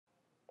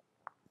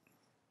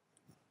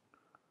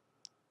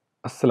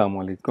Assalamu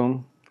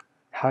alaikum.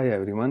 Hi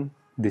everyone,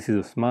 this is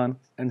Usman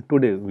and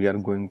today we are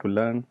going to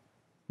learn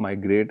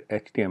Migrate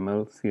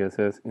HTML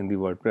CSS in the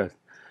WordPress.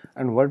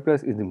 And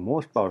WordPress is the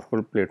most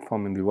powerful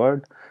platform in the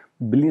world.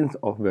 Billions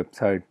of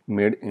websites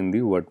made in the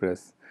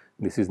WordPress.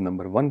 This is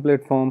number one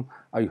platform.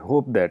 I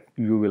hope that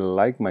you will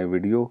like my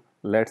video.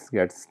 Let's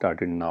get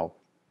started now.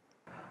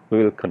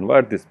 We will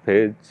convert this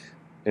page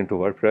into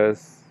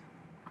WordPress.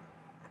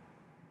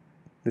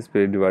 This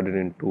page divided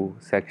into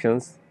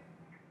sections: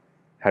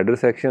 header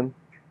section,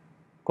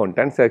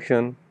 content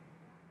section,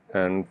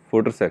 and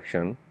footer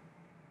section.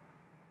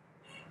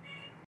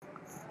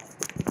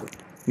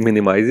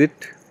 Minimize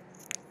it,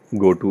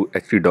 go to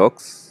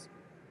htdocs,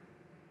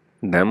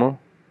 demo,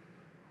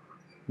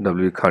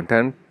 w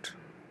content,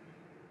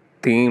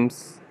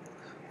 themes,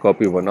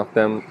 copy one of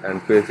them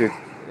and paste it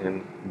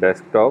in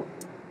desktop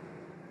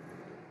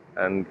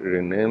and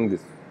rename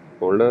this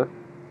folder.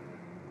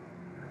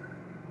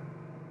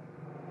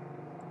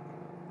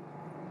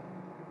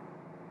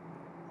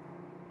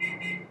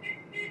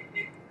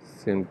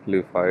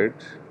 Simplified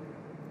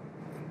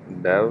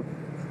dev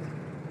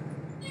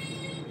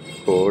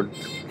code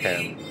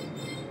can.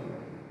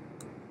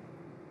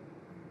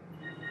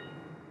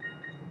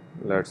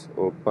 Let's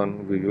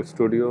open Visual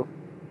Studio.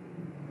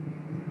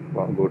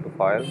 Go to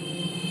file,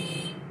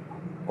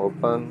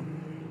 open,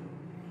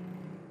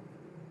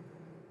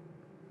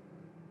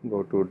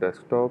 go to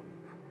desktop,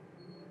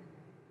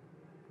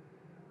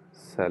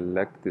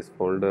 select this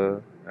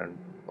folder and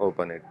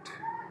open it.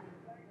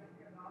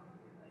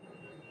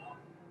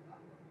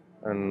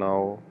 And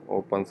now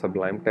open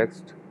Sublime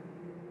Text,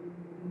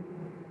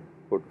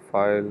 go to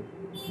file,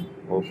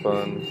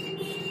 open,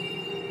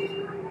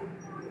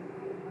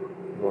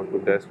 go to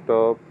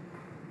desktop,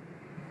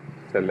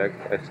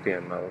 select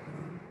HTML.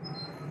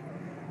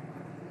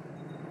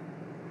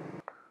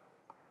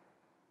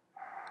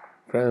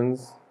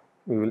 Friends,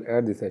 we will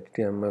add this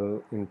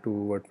HTML into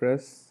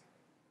WordPress.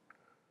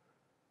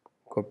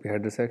 Copy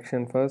header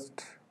section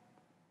first.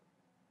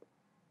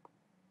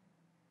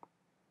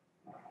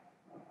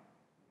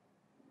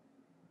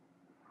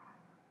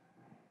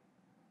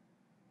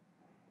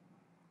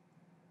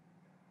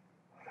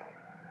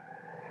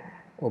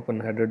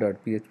 Open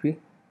header.php.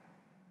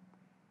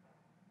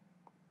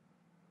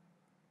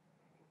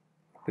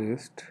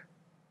 Paste.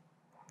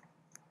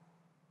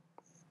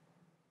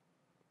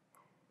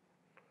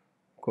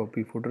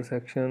 Copy footer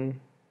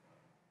section.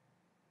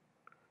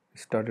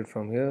 Start it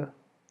from here.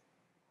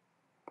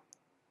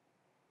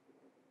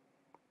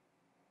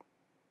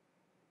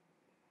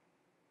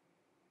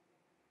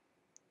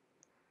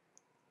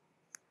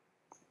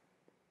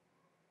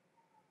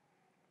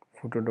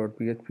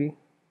 Footer.php.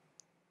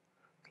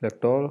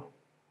 Select all.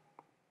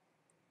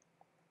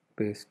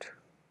 Paste.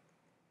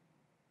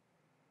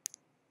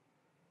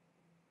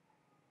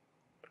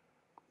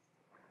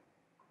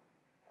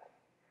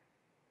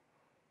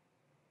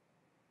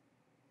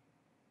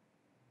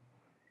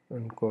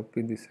 And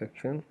copy this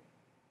section.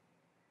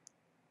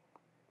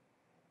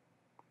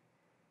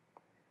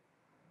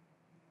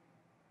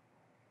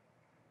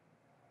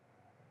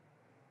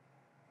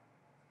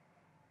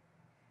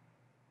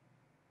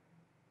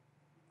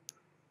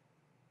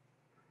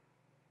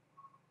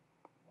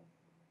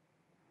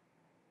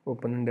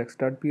 Open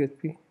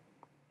index.php.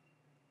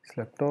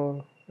 Select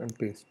all and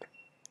paste.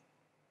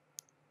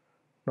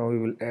 Now we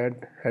will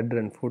add header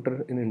and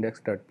footer in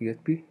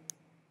index.php.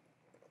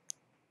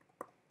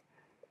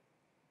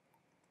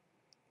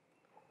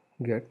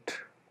 Get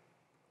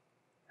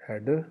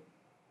header,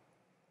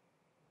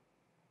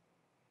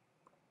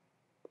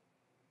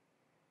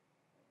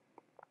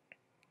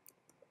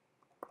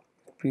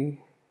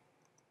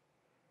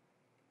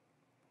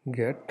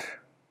 get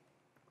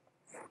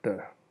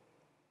footer.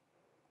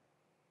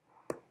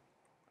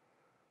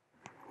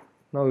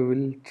 Now we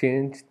will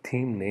change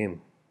theme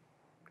name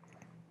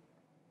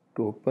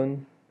to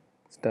open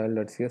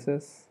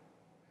style.css.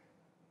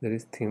 There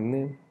is theme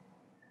name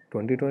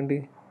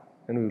 2020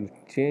 and we will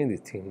change the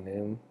theme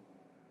name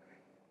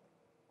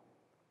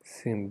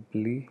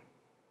Simplified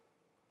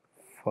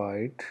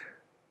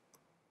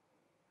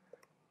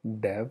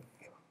Dev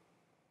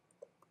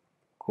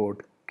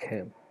Code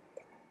Camp.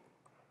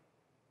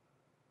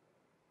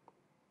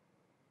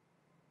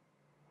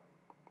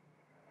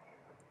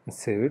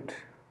 Save it,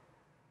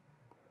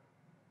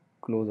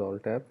 close all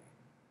tab,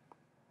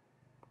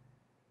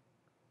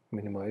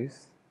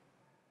 minimize,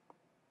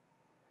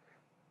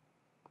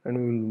 and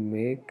we will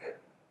make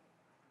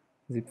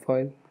zip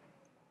file,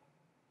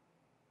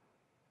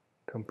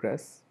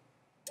 compress.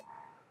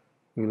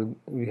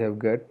 We have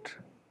get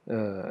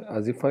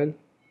a zip file,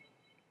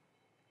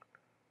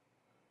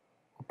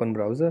 open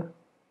browser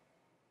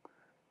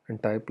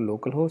and type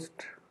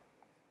localhost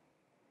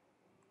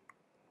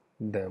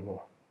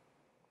demo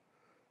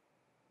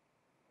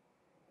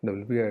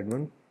wp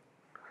admin.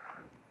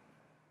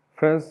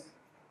 Friends,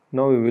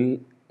 now we will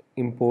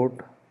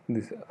import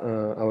this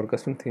our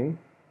custom theme.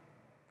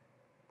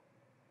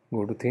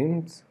 Go to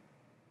themes,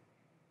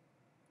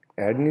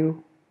 add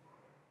new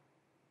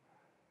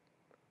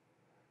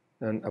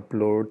and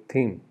upload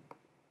theme.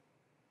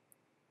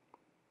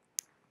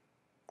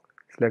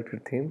 Select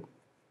your theme.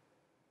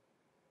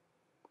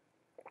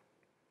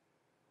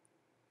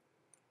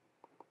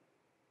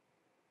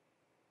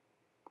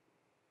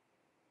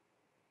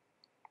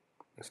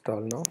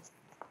 Install now.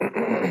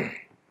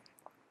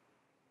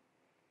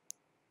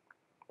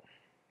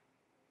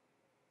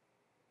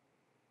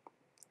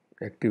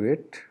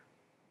 Activate.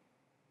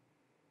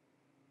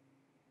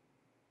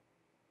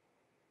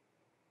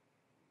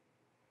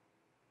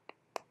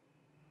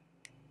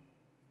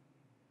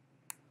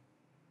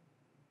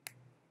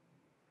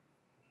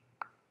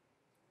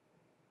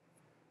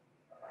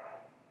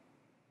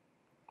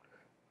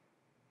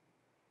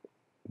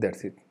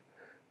 That's it.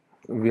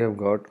 We have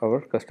got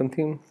our custom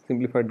theme,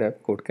 Simplified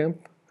app code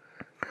camp.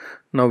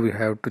 Now we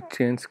have to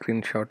change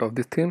screenshot of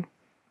this theme.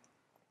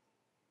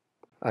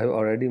 I have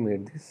already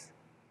made this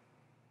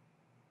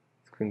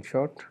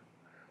screenshot.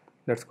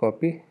 Let's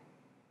copy.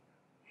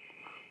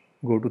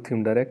 Go to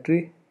theme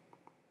directory,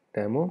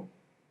 demo,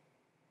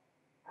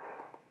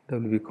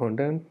 wp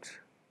content,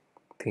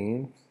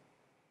 themes,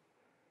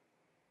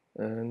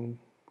 and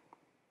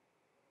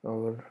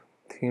our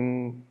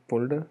theme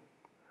folder,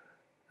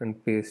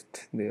 and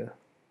paste there.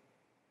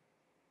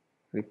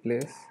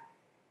 Replace,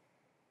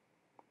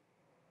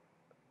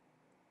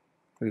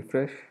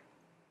 refresh.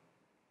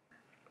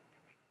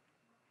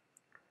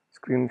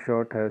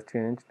 Screenshot has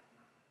changed.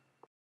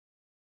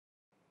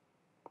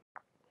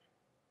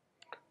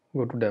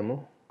 Go to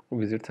demo,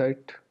 visit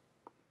site.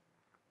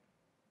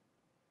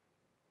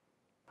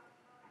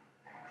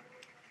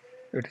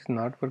 It is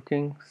not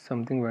working,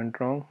 something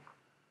went wrong.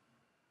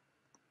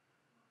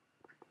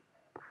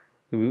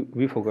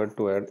 We forgot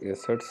to add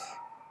assets.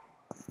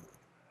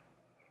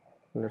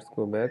 Let's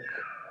go back.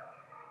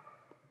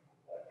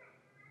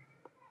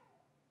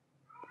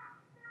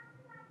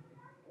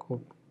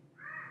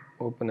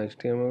 Open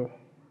HTML,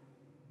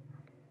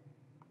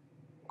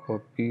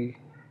 copy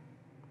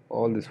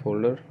all this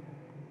folder,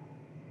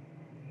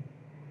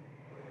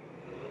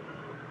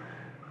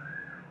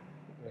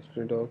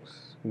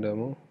 htdocs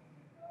demo,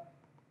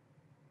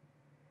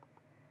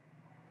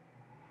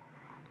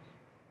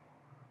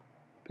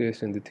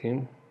 paste in the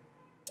theme.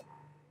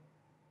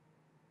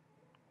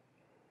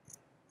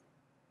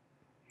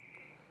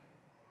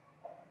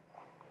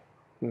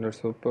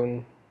 Let's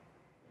open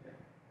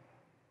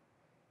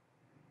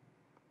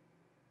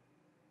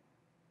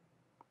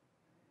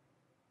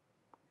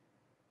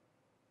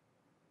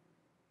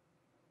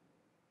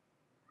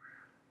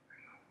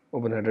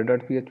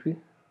header.php.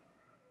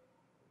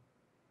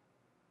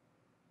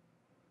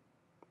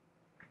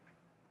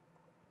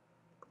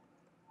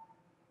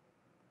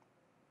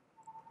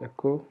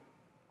 Echo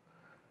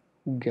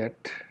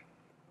get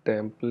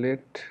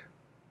template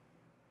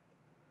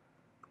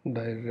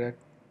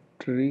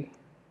directory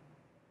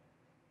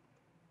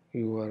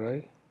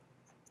URI.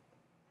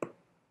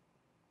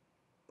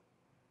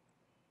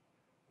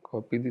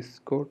 Copy this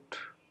code,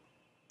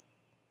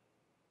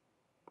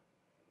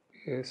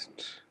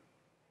 paste.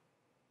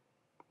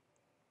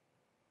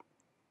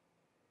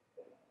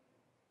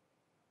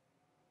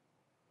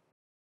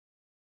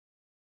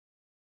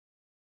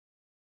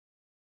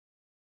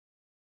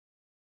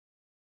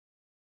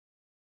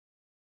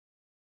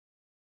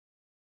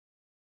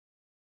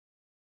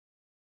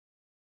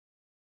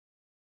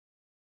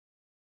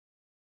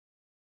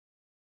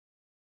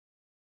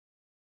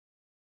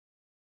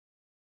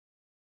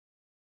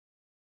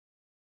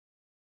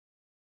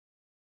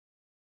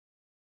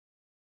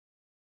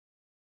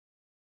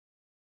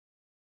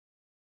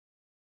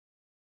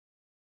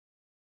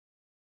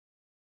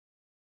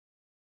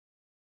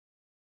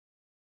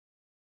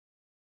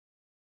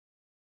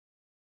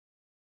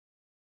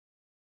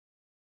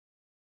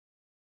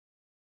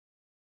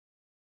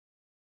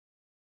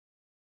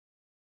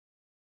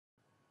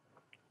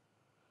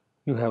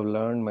 You have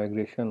learned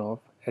migration of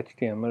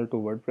HTML to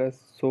WordPress,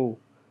 so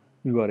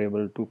you are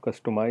able to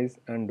customize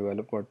and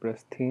develop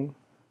WordPress theme.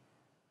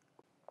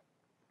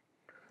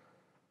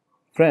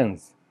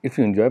 Friends, if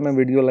you enjoy my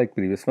video like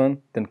previous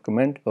one, then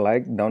comment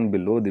like down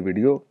below the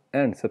video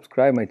and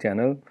subscribe my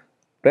channel.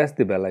 Press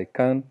the bell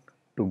icon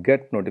to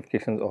get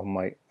notifications of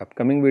my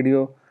upcoming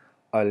video.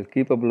 I'll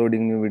keep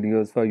uploading new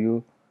videos for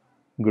you.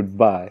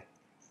 Goodbye.